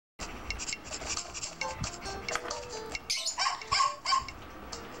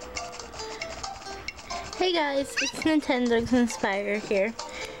Hey guys, it's Nintendogs Inspire here,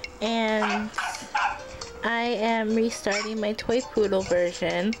 and I am restarting my Toy Poodle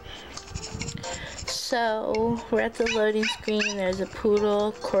version. So, we're at the loading screen, there's a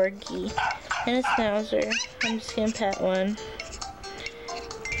poodle, corgi, and a schnauzer. I'm just gonna pet one.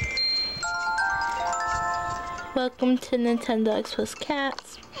 Welcome to Nintendogs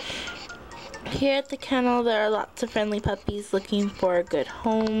Cats. Here at the kennel there are lots of friendly puppies looking for a good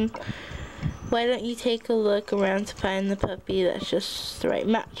home. Why don't you take a look around to find the puppy that's just the right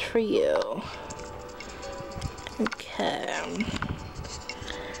match for you? Okay.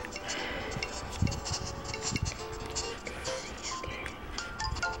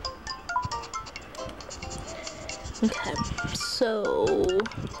 Okay, so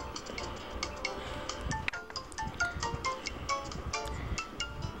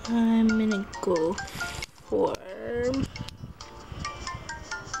I'm gonna go for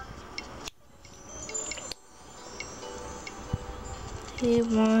I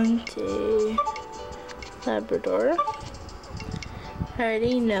want a Labrador. I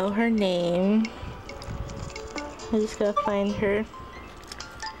already know her name. I just gotta find her.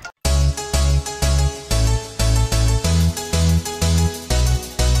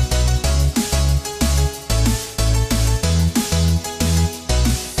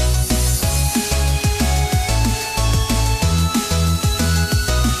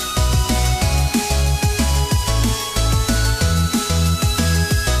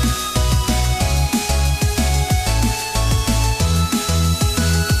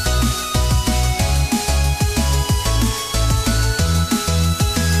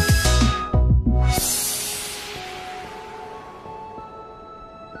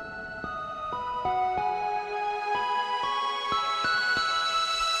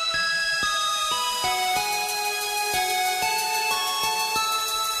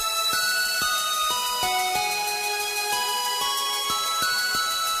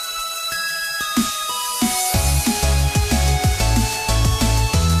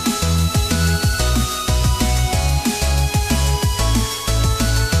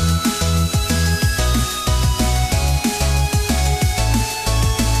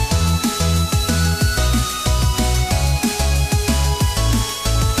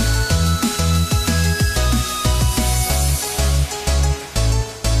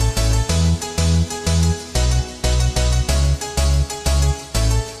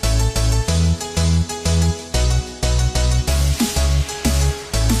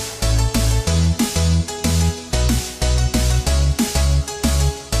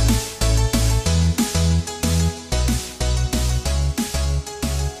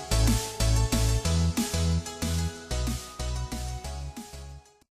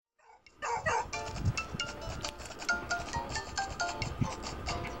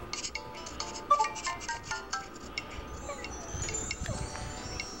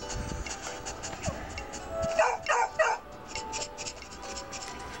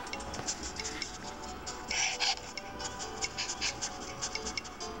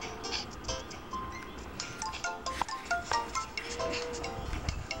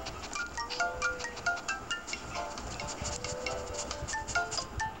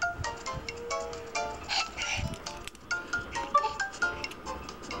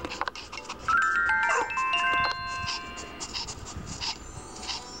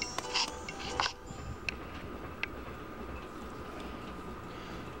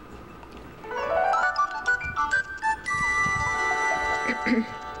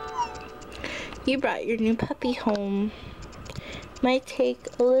 You brought your new puppy home. Might take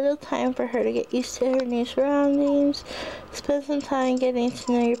a little time for her to get used to her new surroundings. Spend some time getting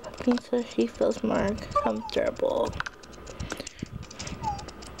to know your puppy so she feels more comfortable.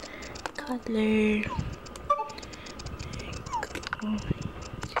 Cuddler. There you go.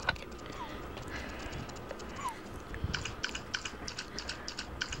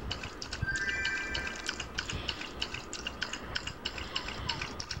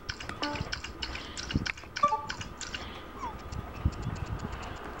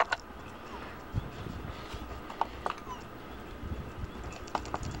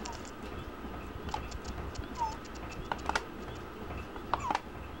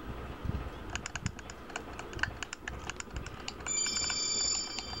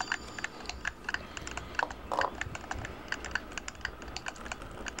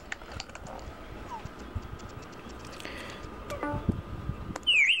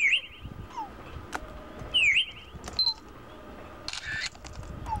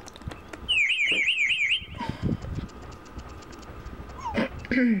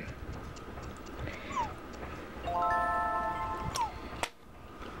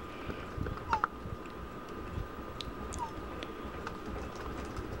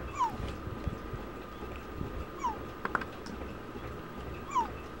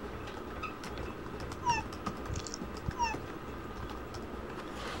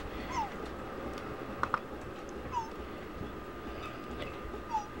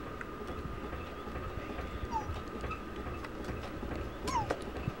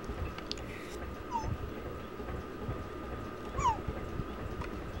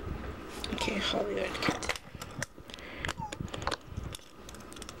 Hollywood cat.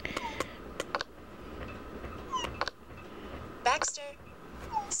 Baxter,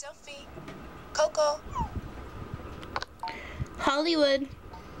 Sophie, Coco, Hollywood.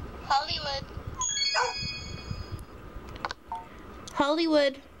 Hollywood,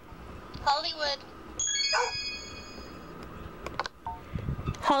 Hollywood. Hollywood,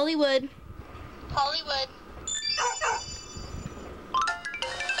 Hollywood. Hollywood,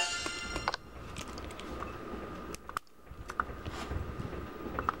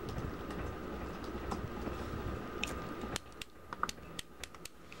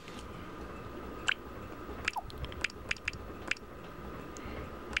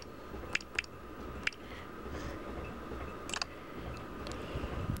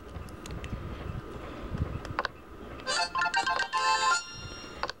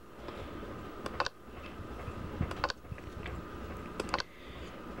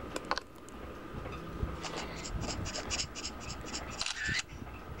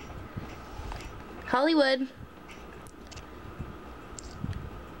 Hollywood.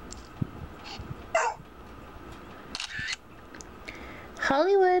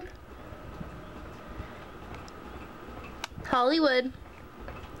 Hollywood. Hollywood.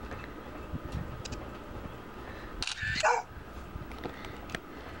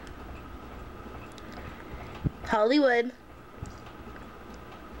 Hollywood.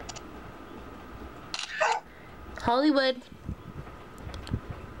 Hollywood.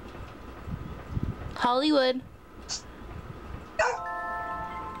 Hollywood.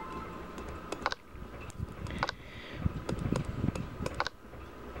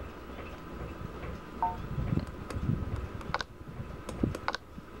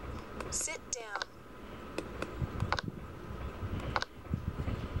 sit down,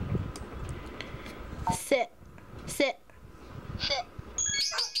 Sit. Sit. sit,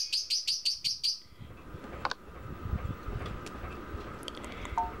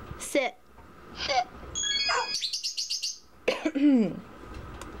 Sit. sit,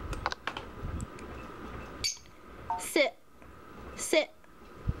 Sit. Sit.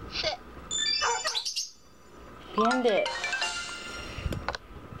 sit, Bandit.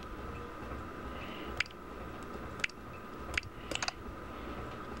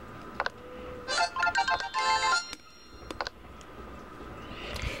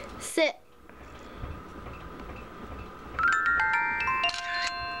 Sit.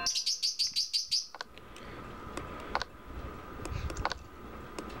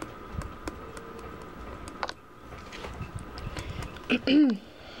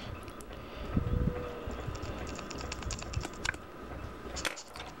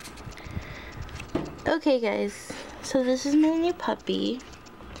 Okay guys, so this is my new puppy,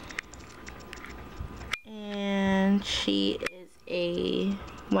 and she is a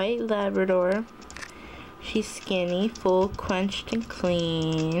white Labrador. She's skinny, full, quenched, and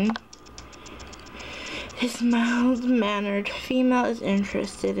clean. His mild-mannered female is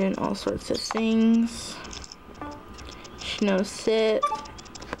interested in all sorts of things. She knows sit,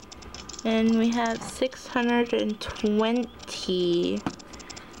 and we have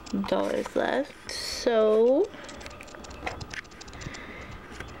 $620 left. So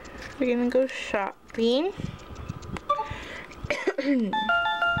we're gonna go shopping. We're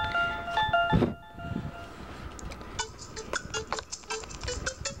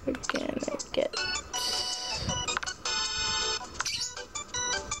gonna get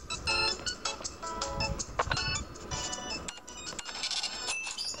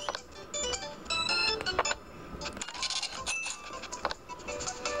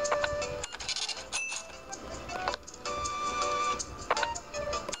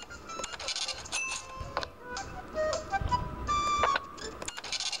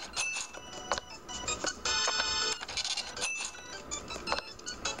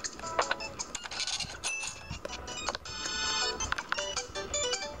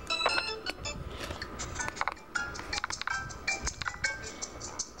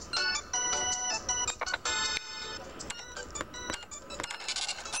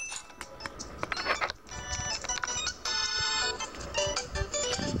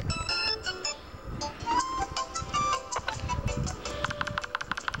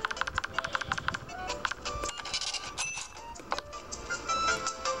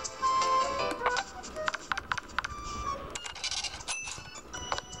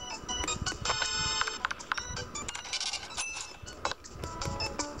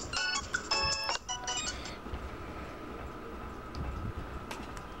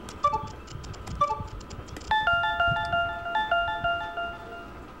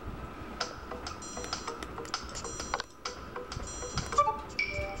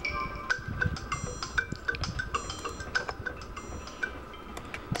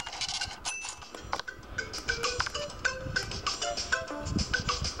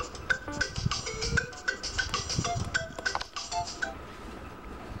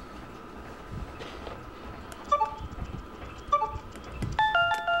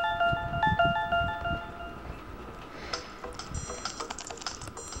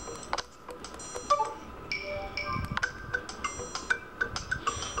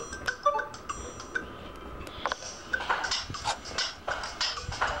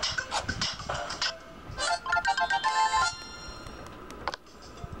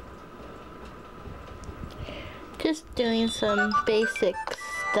Just doing some basic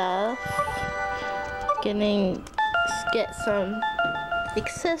stuff. Get some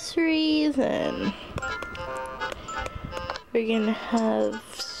accessories, and we're gonna have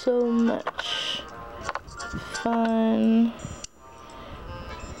so much fun.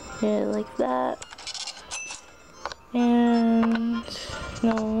 Yeah, like that. And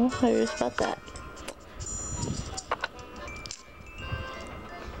no, I just bought that.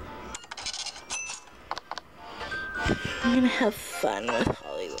 I'm gonna have fun with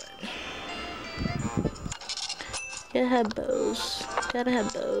Hollywood. Gotta have bows. Gotta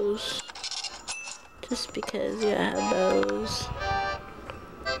have bows. Just because you gotta have bows.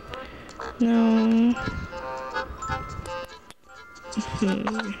 No.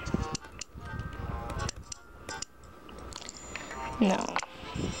 No.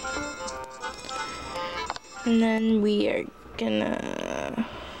 And then we are gonna... I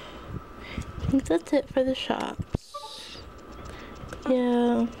think that's it for the shops.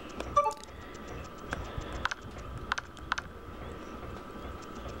 Yeah.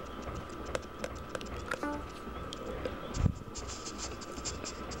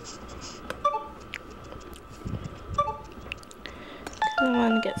 I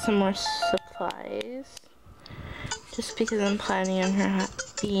want to get some more supplies, just because I'm planning on her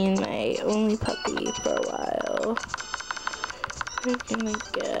being my only puppy for a while. We're gonna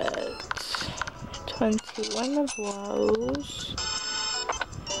get 21 of those.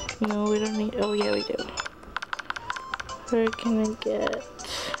 No, we don't need, oh yeah we do. We're gonna get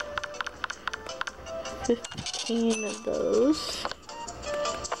 15 of those.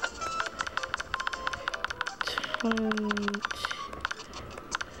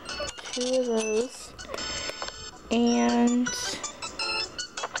 22 of those. And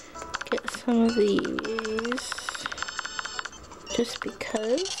get some of these. Just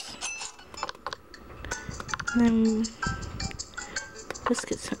because. And then let's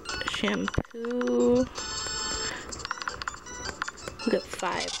get some shampoo. We got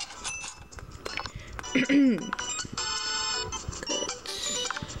 5. Good.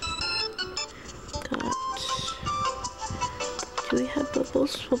 Got. Do we have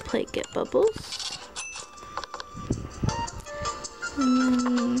bubbles? We'll play get bubbles. And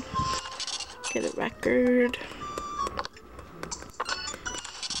then get a record.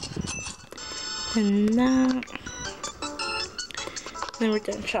 And that. Then we're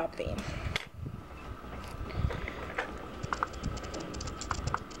done shopping.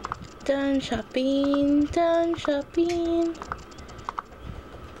 Done shopping, done shopping.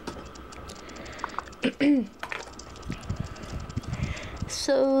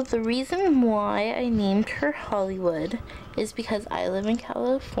 So the reason why I named her Hollywood is because I live in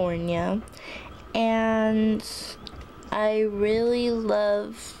California and I really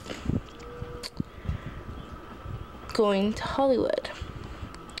love going to Hollywood.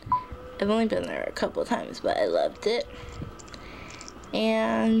 I've only been there a couple times, but I loved it.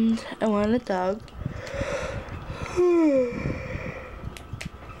 And I want a dog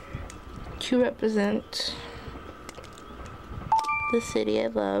to represent the city I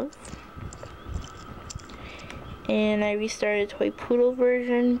love. And I restarted Toy Poodle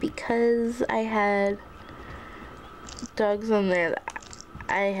version because I had dogs on there that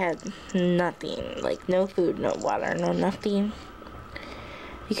I had nothing, like no food, no water, no nothing.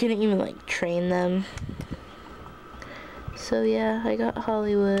 You couldn't even like train them. So yeah, I got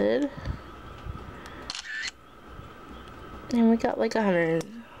Hollywood. And we got like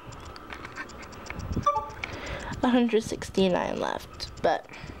 169 left, but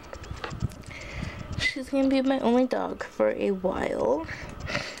she's gonna be my only dog for a while.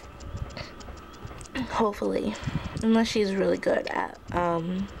 Hopefully. Unless she's really good at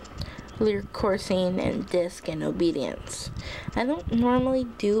leader coursing and disc and obedience. I don't normally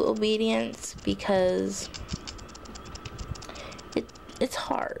do obedience because it's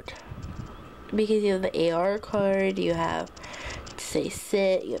hard. Because you have the AR card, you have to say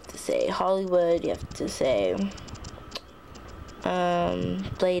sit, you have to say Hollywood, you have to say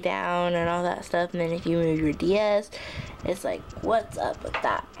lay down and all that stuff, and then if you move your DS, it's like, what's up with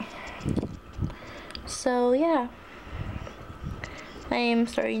that? So yeah, I am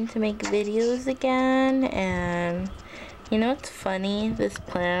starting to make videos again, and you know what's funny? This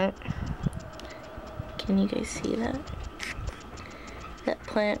plant, can you guys see that? That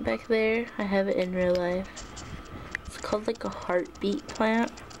plant back there, I have it in real life. It's called like a heartbeat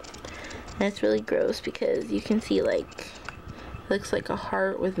plant, and it's really gross because you can see like, looks like a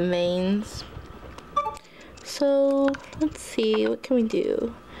heart with veins. So let's see, what can we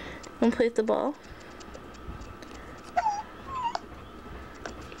do? Wanna play with the ball?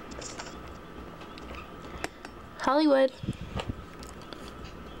 Hollywood.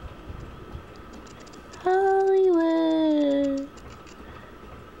 Hollywood.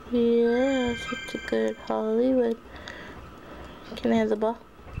 Yeah, such a good Hollywood. Can I have the ball?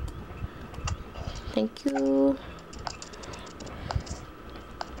 Thank you.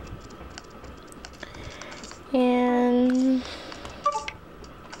 And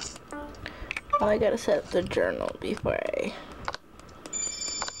I gotta set up the journal before I...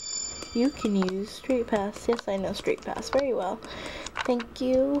 You can use Street Pass. Yes, I know Street Pass very well. Thank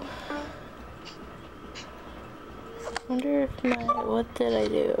you. Wonder if what did I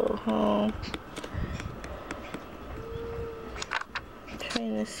do? Oh. I'm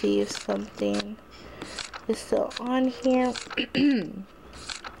trying to see if something is still on here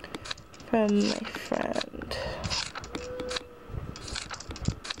from my friend.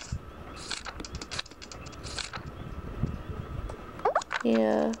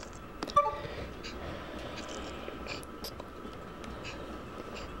 Yeah.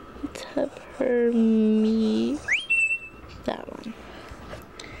 Let's have her meet that one.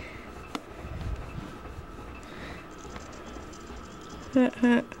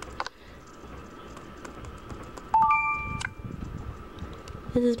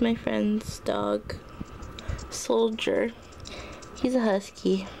 This is my friend's dog, Soldier. He's a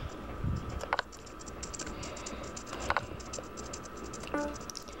husky.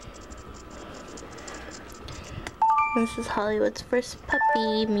 This is Hollywood's first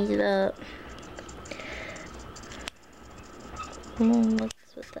puppy meetup.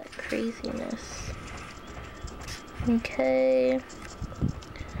 What's with that craziness? Okay.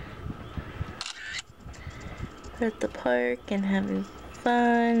 We're at the park and having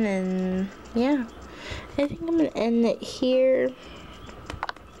fun, and yeah. I think I'm gonna end it here.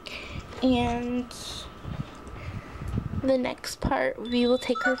 And the next part, we will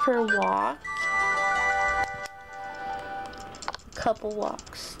take her for a walk. Couple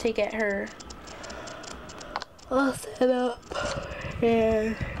walks to get her all set up.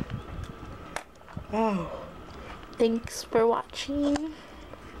 And thanks for watching.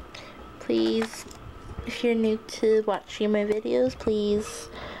 Please, if you're new to watching my videos, please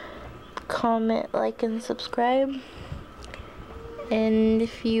comment, like, and subscribe. And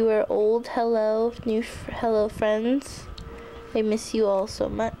if you are old, hello, hello friends. I miss you all so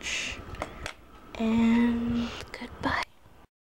much. And goodbye.